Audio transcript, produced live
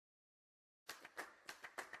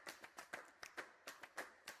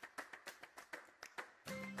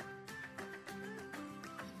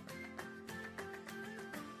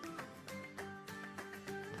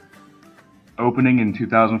Opening in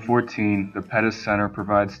 2014, the Pettis Center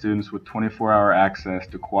provides students with 24-hour access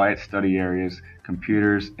to quiet study areas,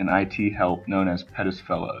 computers, and IT help known as Pettis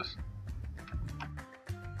Fellows.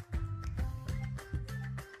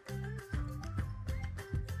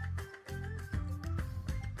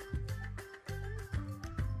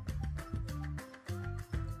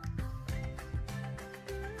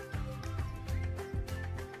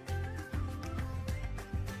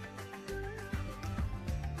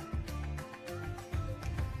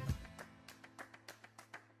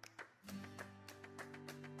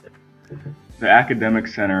 The Academic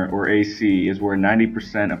Center, or AC, is where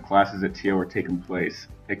 90% of classes at Thiel are taking place.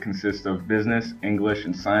 It consists of business, English,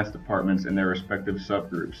 and science departments in their respective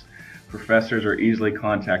subgroups. Professors are easily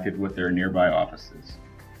contacted with their nearby offices.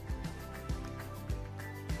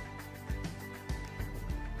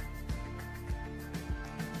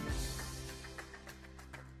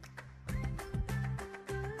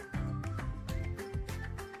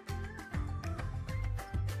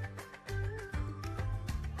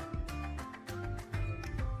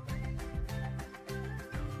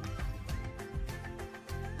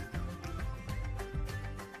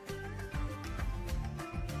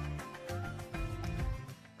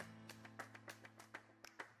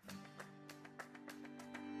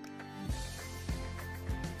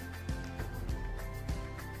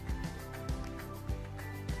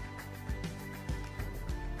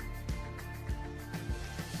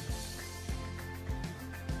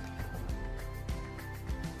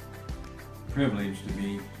 Privileged to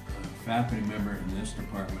be a faculty member in this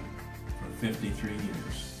department for 53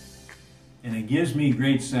 years. And it gives me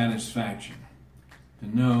great satisfaction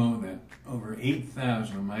to know that over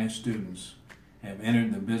 8,000 of my students have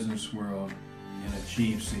entered the business world and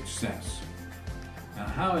achieved success. Now,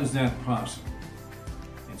 how is that possible?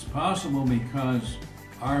 It's possible because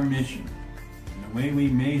our mission and the way we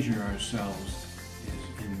measure ourselves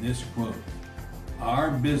is in this quote: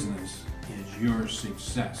 "Our business is your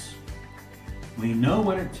success." We know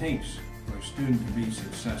what it takes for a student to be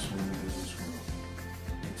successful in the business world.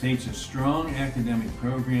 It takes a strong academic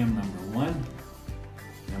program, number one.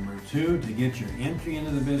 Number two, to get your entry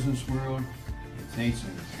into the business world, it takes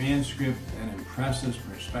a transcript that impresses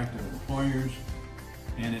prospective employers.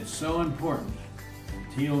 And it's so important,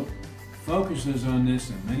 and Thiel focuses on this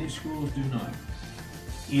and many schools do not,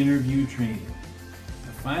 interview training.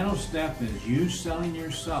 The final step is you selling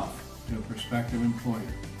yourself to a prospective employer.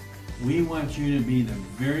 We want you to be the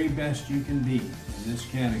very best you can be in this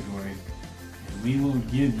category, and we will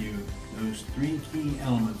give you those three key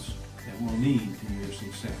elements that will lead to your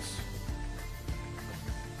success.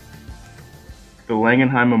 The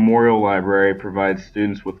Langenheim Memorial Library provides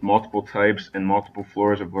students with multiple types and multiple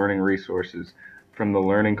floors of learning resources, from the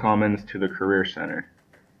Learning Commons to the Career Center.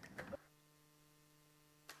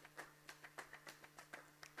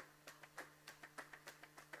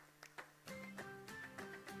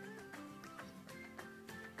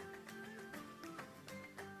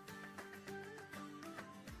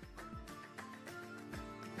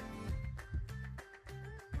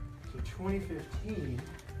 So 2015,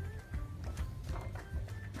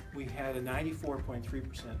 we had a 94.3%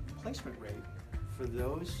 placement rate for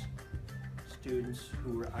those students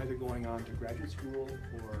who were either going on to graduate school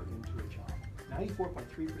or into a job.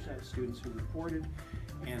 94.3% of students who reported,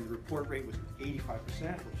 and the report rate was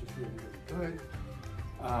 85%, which is really, really good.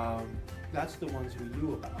 That's the ones we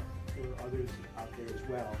knew about. There were others out there as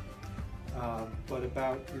well. But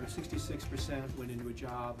about 66% went into a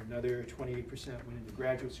job, another 28% went into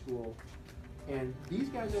graduate school. And these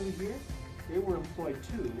guys over here, they were employed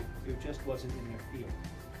too, it just wasn't in their field.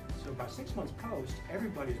 So by 6 months post,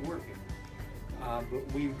 everybody's working.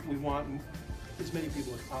 But we want as many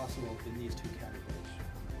people as possible in these two categories.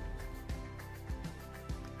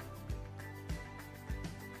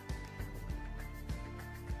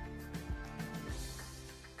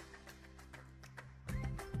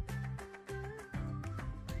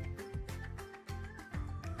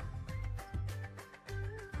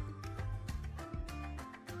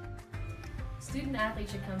 Student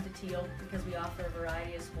athletes should come to Thiel because we offer a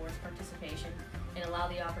variety of sports participation and allow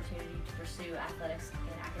the opportunity to pursue athletics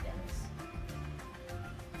and academics.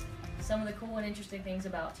 Some of the cool and interesting things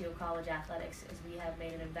about Thiel College athletics is we have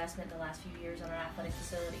made an investment in the last few years on our athletic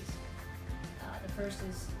facilities. The first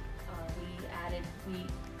is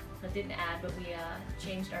we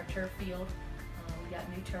changed our turf field. We got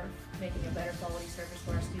new turf, making a better quality surface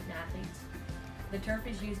for our student athletes. The turf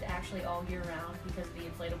is used actually all year round because of the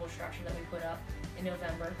inflatable structure that we put up in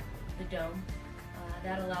November, the dome.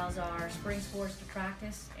 That allows our spring sports to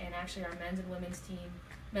practice, and actually our men's and women's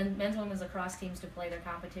and women's lacrosse teams to play their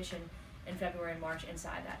competition in February and March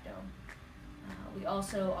inside that dome. We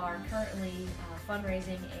also are currently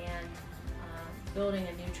fundraising and building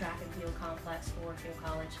a new track and field complex for Thiel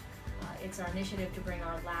College. It's our initiative to bring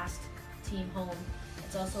our last team home.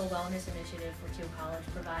 It's also a wellness initiative for Thiel College,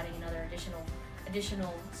 providing another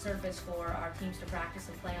additional surface for our teams to practice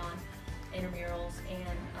and play on, intramurals,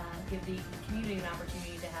 and give the community an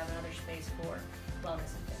opportunity to have another space for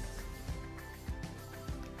wellness and fitness.